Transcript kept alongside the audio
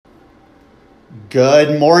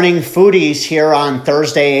Good morning, foodies, here on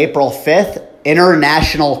Thursday, April 5th,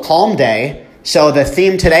 International Calm Day. So the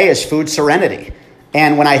theme today is food serenity.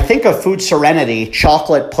 And when I think of food serenity,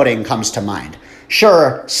 chocolate pudding comes to mind.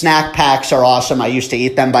 Sure, snack packs are awesome. I used to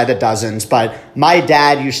eat them by the dozens, but my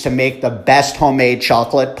dad used to make the best homemade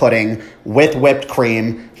chocolate pudding with whipped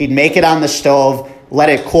cream. He'd make it on the stove, let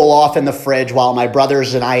it cool off in the fridge while my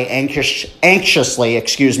brothers and I anxiously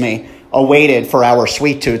awaited for our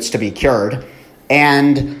sweet tooths to be cured.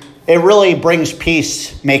 And it really brings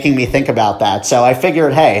peace making me think about that. So I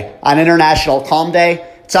figured, hey, on International Calm Day,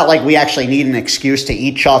 it's not like we actually need an excuse to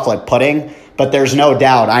eat chocolate pudding, but there's no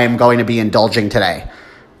doubt I am going to be indulging today.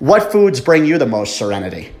 What foods bring you the most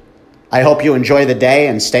serenity? I hope you enjoy the day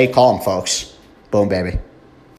and stay calm, folks. Boom, baby.